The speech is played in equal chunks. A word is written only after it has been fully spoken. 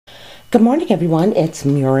Good morning, everyone. It's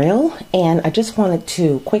Muriel, and I just wanted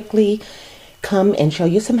to quickly come and show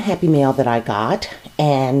you some happy mail that I got.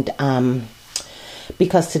 And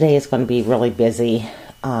because today is going to be really busy,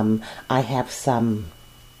 I have some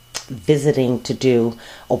visiting to do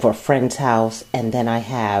over a friend's house, and then I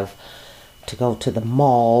have to go to the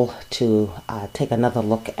mall to take another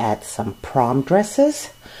look at some prom dresses.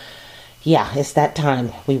 Yeah, it's that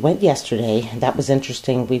time. We went yesterday. That was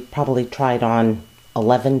interesting. We probably tried on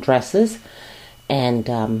 11 dresses and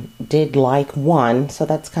did like one, so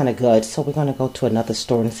that's kind of good. So we're going to go to another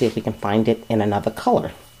store and see if we can find it in another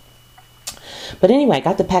color. But anyway, I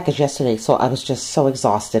got the package yesterday, so I was just so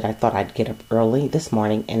exhausted. I thought I'd get up early this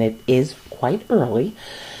morning, and it is quite early.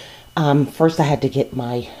 First, I had to get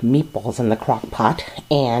my meatballs in the crock pot,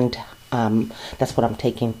 and that's what I'm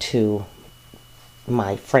taking to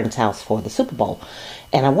my friend's house for the Super Bowl.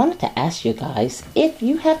 And I wanted to ask you guys if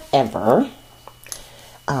you have ever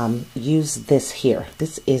used this here.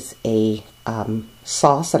 This is a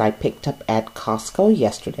sauce that I picked up at Costco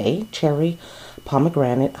yesterday, cherry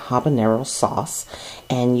pomegranate habanero sauce,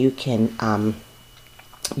 and you can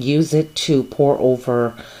use it to pour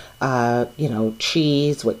over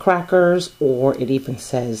cheese with crackers, or it even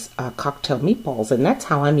says cocktail meatballs, and that's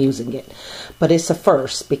how I'm using it. But it's a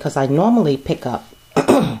first, because I normally pick up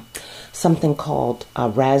something called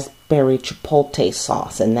raspberry chipotle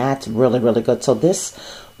sauce, and that's really, really good. So this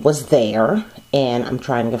was there, and I'm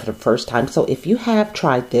trying it for the first time. So if you have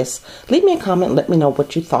tried this, leave me a comment, let me know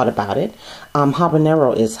what you thought about it.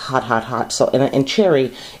 Habanero is hot, hot, hot. So and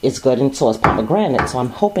cherry is good, and so is pomegranate. So I'm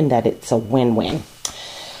hoping that it's a win-win.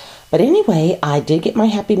 But anyway, I did get my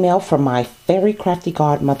happy mail from my very crafty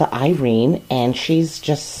godmother, Irene, and she's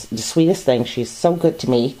just the sweetest thing. She's so good to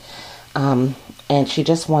me. And she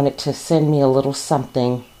just wanted to send me a little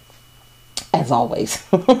something, as always.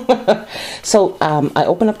 So I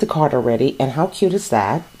opened up the card already, and how cute is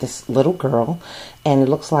that? This little girl. And it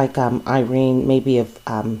looks like Irene maybe have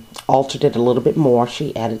altered it a little bit more.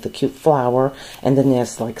 She added the cute flower, and then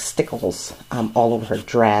there's like stickles all over her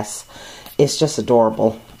dress. It's just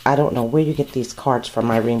adorable. I don't know where you get these cards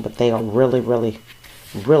from, Irene, but they are really, really,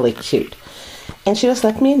 really cute. And she just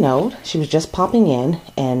left me a note. She was just popping in,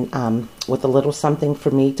 and with a little something for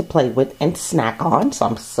me to play with and snack on. So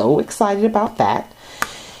I'm so excited about that.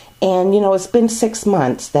 And, you know, it's been 6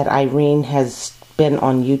 months that Irene has been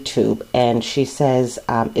on YouTube, and she says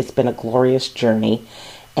it's been a glorious journey,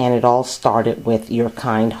 and it all started with your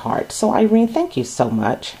kind heart. So, Irene, thank you so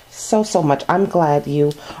much. So much. I'm glad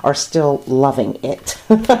you are still loving it.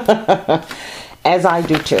 As I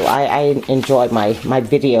do too. I enjoy my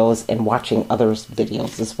videos and watching others'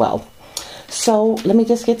 videos as well. So let me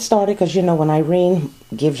just get started, because you know when Irene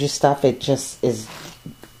gives you stuff, it just is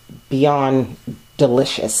beyond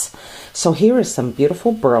delicious. So here is some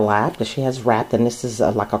beautiful burlap that she has wrapped, and this is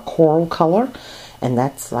like a coral color, and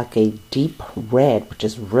that's like a deep red, which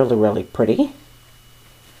is really, really pretty.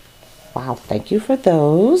 Wow, thank you for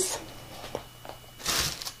those.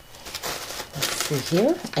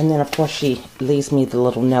 Here, and then of course she leaves me the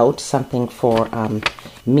little note, something for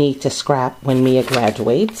me to scrap when Mia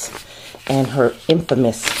graduates, and her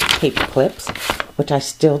infamous paper clips, which I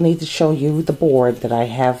still need to show you the board that I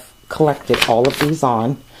have collected all of these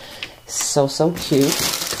on. So cute.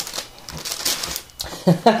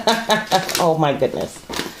 Oh my goodness.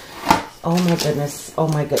 Oh my goodness. Oh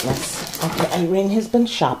my goodness. Okay, Irene has been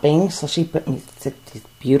shopping, so she put me this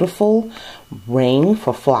beautiful ring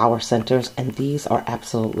for flower centers, and these are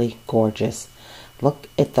absolutely gorgeous. Look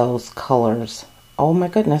at those colors. Oh my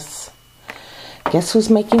goodness. Guess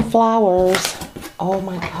who's making flowers? Oh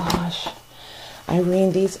my gosh.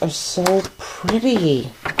 Irene, these are so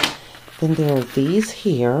pretty. Then there are these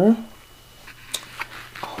here.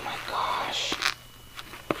 Oh my gosh.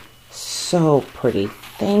 So pretty.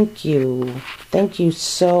 Thank you. Thank you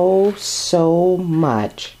so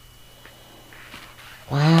much.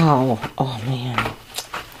 Wow. Oh, man.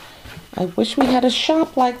 I wish we had a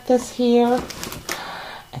shop like this here.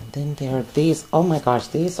 And then there are these. Oh, my gosh.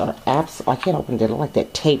 These are absolutely... I can't open it. They look like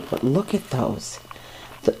that tape, but look at those.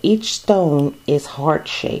 So each stone is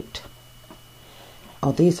heart-shaped.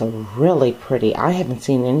 Oh, these are really pretty. I haven't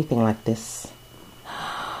seen anything like this.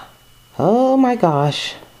 Oh, my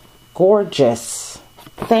gosh. Gorgeous.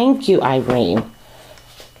 Thank you, Irene.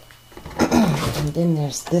 And then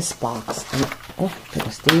there's this box. And, oh,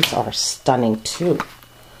 goodness, these are stunning, too.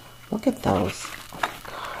 Look at those. Oh, my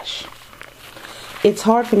gosh. It's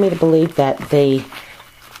hard for me to believe that that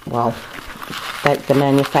the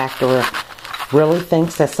manufacturer really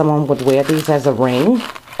thinks that someone would wear these as a ring.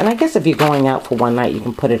 And I guess if you're going out for one night, you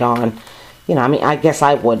can put it on. You know, I mean, I guess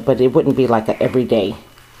I would, but it wouldn't be like an everyday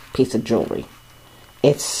piece of jewelry.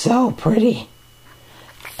 It's so pretty.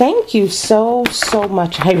 Thank you so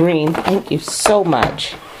much, Irene. Thank you so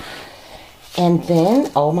much. And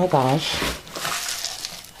then, oh my gosh,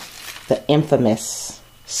 the infamous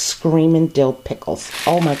Screamin' Dill Pickles.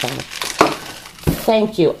 Oh my God.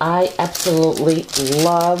 Thank you. I absolutely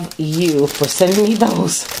love you for sending me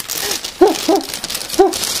those.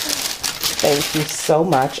 Thank you so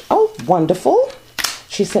much. Oh, wonderful.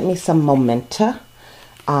 She sent me some Momenta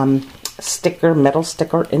metal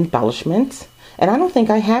sticker embellishments. And I don't think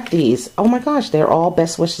I have these. Oh my gosh, they're all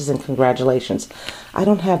best wishes and congratulations. I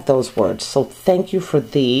don't have those words. So thank you for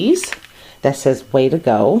these. That says way to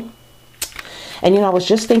go. And you know, I was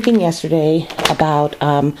just thinking yesterday about,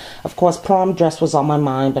 of course, prom dress was on my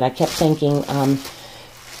mind, but I kept thinking,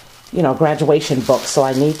 you know, graduation books. So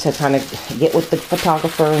I need to kind of get with the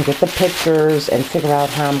photographer and get the pictures and figure out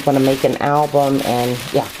how I'm going to make an album. And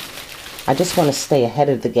yeah, I just want to stay ahead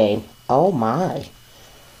of the game. Oh my.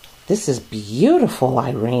 This is beautiful,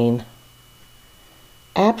 Irene.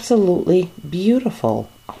 Absolutely beautiful.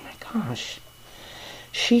 Oh my gosh.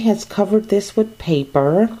 She has covered this with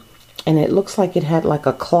paper, and it looks like it had like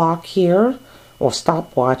a clock here or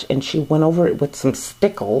stopwatch, and she went over it with some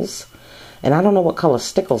stickles. And I don't know what color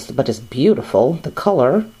stickles, but it's beautiful, the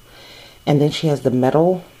color. And then she has the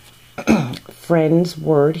metal friends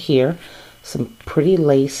word here. Some pretty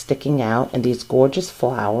lace sticking out, and these gorgeous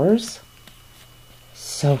flowers.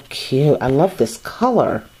 So cute. I love this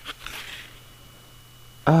color.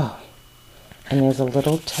 Oh, and there's a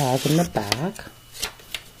little tag in the back.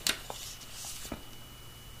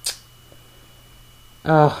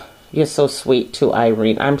 Oh, you're so sweet too,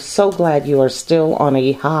 Irene. I'm so glad you are still on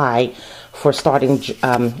a high for starting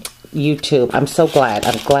YouTube. I'm so glad.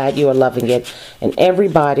 I'm glad you are loving it. And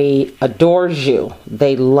everybody adores you.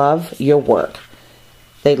 They love your work.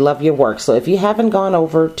 They love your work. So if you haven't gone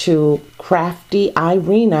over to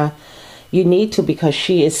Craftyirina, you need to, because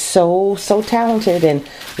she is so talented. And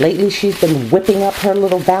lately she's been whipping up her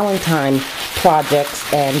little Valentine projects,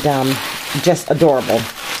 and just adorable.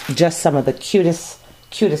 Just some of the cutest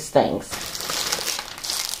things.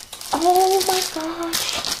 Oh my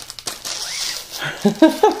gosh.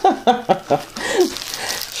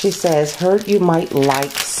 She says, heard you might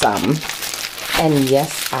like some. And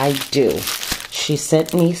yes, I do. She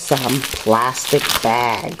sent me some plastic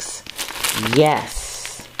bags.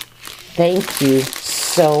 Yes. Thank you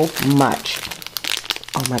so much.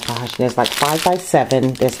 Oh my gosh. There's like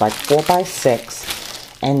 5x7. There's like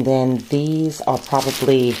 4x6. And then these are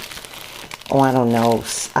probably, oh, I don't know,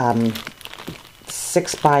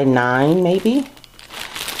 6x9 maybe.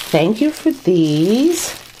 Thank you for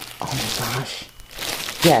these. Oh my gosh.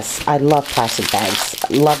 Yes, I love plastic bags.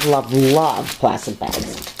 Love, love, love plastic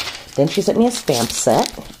bags. Then she sent me a stamp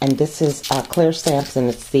set, and this is clear stamps, and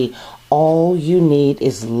it's the All You Need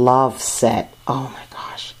Is Love set. Oh my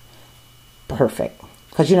gosh. Perfect.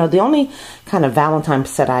 Because, you know, the only kind of Valentine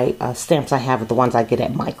set stamps I have are the ones I get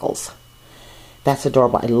at Michael's. That's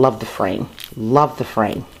adorable. I love the frame. Love the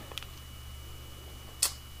frame.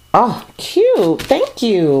 Oh, cute. Thank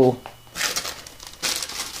you.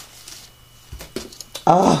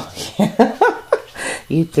 Oh, yeah.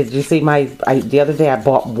 Did you see the other day I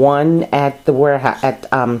bought one at the warehouse, at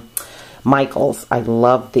Michael's. I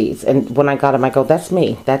love these. And when I got them, I go, that's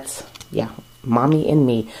me. That's, yeah, mommy and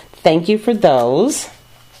me. Thank you for those.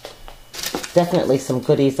 Definitely some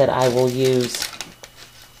goodies that I will use.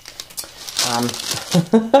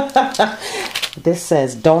 This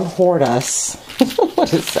says, don't hoard us. What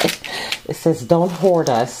does it say? It says, don't hoard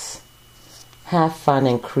us. Have fun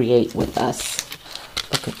and create with us.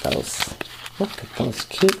 Look at those. Look at those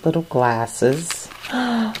cute little glasses.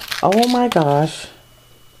 Oh my gosh.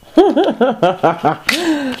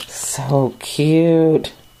 So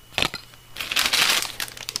cute.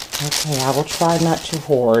 Okay, I will try not to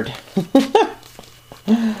hoard.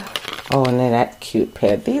 Oh, and then that cute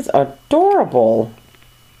pair. These are adorable.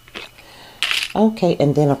 Okay,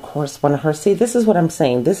 and then of course one of her, see, this is what I'm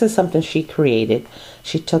saying. This is something she created.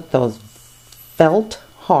 She took those felt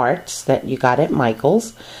hearts that you got at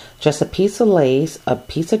Michael's, just a piece of lace, a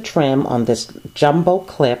piece of trim on this jumbo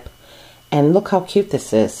clip, and look how cute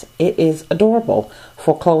this is. It is adorable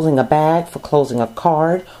for closing a bag, for closing a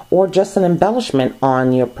card, or just an embellishment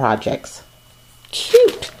on your projects.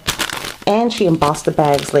 Cute. And she embossed the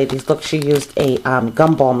bags, ladies. Look, she used a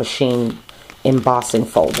gumball machine embossing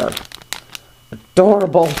folder.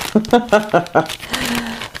 Adorable.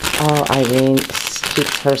 Oh, Irene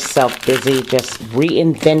keeps herself busy, just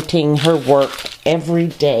reinventing her work every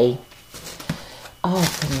day.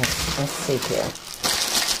 Oh, goodness. Let's see here.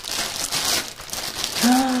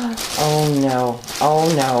 Oh no,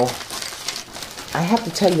 oh no. I have to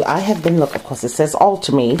tell you, I have been looking, of course it says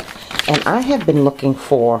alter me, and I have been looking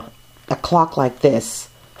for a clock like this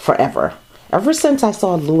forever. Ever since I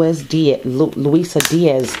saw Luisa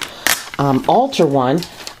Diaz alter one,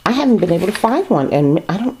 I haven't been able to find one, and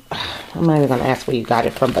I'm not even going to ask where you got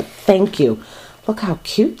it from, but thank you. Look how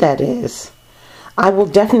cute that is. I will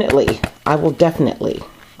definitely,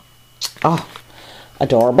 oh,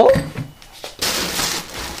 adorable.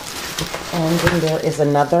 And then there is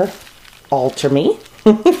another alter me.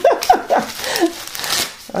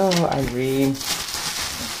 Oh, Irene.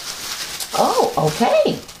 Oh,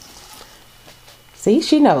 okay. See,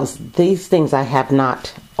 she knows. These things I have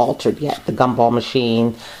not altered yet. The gumball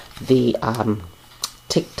machine, the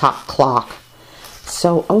tick-tock clock.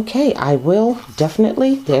 So, okay, I will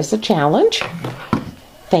definitely. There's a challenge.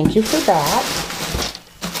 Thank you for that.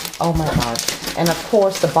 Oh, my God. And, of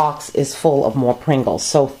course, the box is full of more Pringles.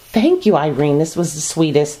 So, thank you, Irene. This was the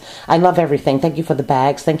sweetest. I love everything. Thank you for the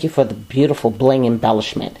bags. Thank you for the beautiful bling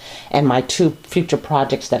embellishment. And my 2 future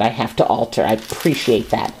projects that I have to alter. I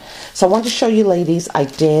appreciate that. So, I wanted to show you, ladies, I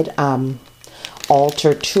did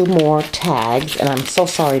alter 2 more tags. And I'm so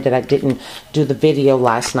sorry that I didn't do the video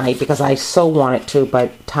last night because I so wanted to,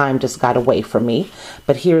 but time just got away from me.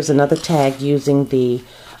 But here's another tag using the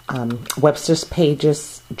Webster's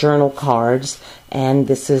Pages journal cards, and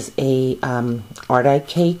this is a art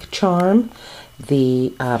cake charm,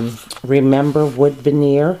 the Remember wood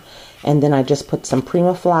veneer, and then I just put some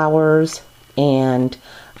Prima flowers and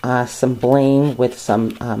some bling with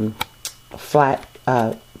some flat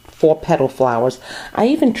 4-petal flowers. I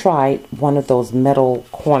even tried one of those metal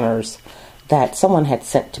corners that someone had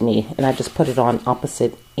sent to me, and I just put it on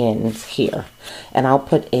opposite ends here, and I'll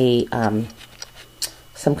put a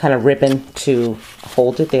some kind of ribbon to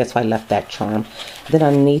hold it there, so I left that charm. Then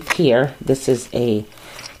underneath here, this is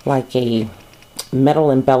like a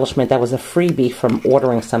metal embellishment that was a freebie from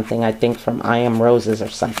ordering something, I think from I Am Roses or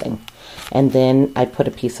something. And then I put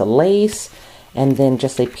a piece of lace, and then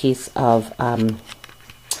just a piece of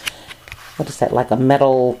what is that, like a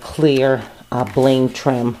metal clear bling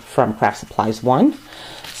trim from Craft Supplies 1.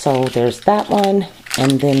 So there's that one,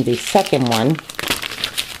 and then the second one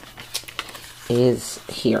is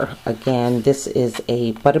here. Again, this is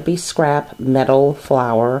a Butterbee Scrap metal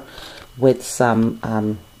flower with some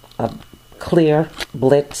a clear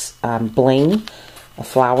Blitz bling, a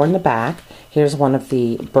flower in the back. Here's one of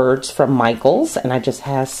the birds from Michaels, and I just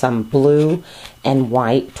have some blue and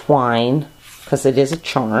white twine because it is a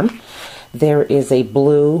charm. There is a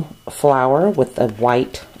blue flower with a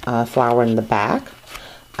white flower in the back,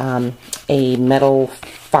 a metal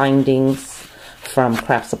findings from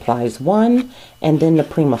Craft Supplies 1, and then the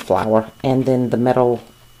Prima flower, and then the metal,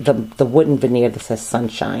 the wooden veneer that says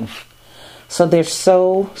Sunshine. So they're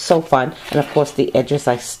so fun, and of course the edges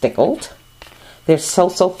I stickled. They're so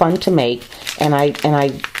fun to make, and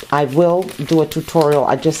I will do a tutorial.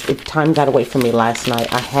 Time got away from me last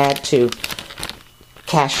night. I had to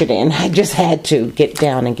cash it in. I just had to get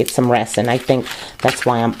down and get some rest, and I think that's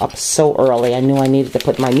why I'm up so early. I knew I needed to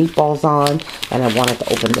put my meatballs on, and I wanted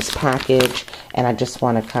to open this package, and I just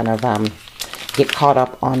want to kind of get caught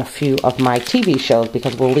up on a few of my TV shows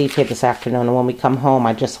because we'll leave here this afternoon, and when we come home,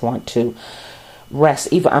 I just want to rest.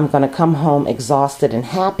 Either I'm going to come home exhausted and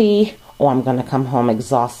happy, or I'm going to come home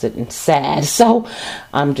exhausted and sad. So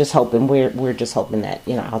I'm just hoping, we're just hoping that,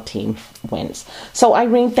 you know, our team wins. So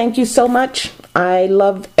Irene, thank you so much. I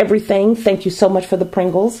love everything. Thank you so much for the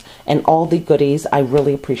Pringles and all the goodies. I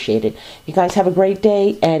really appreciate it. You guys have a great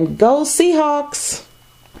day, and go Seahawks!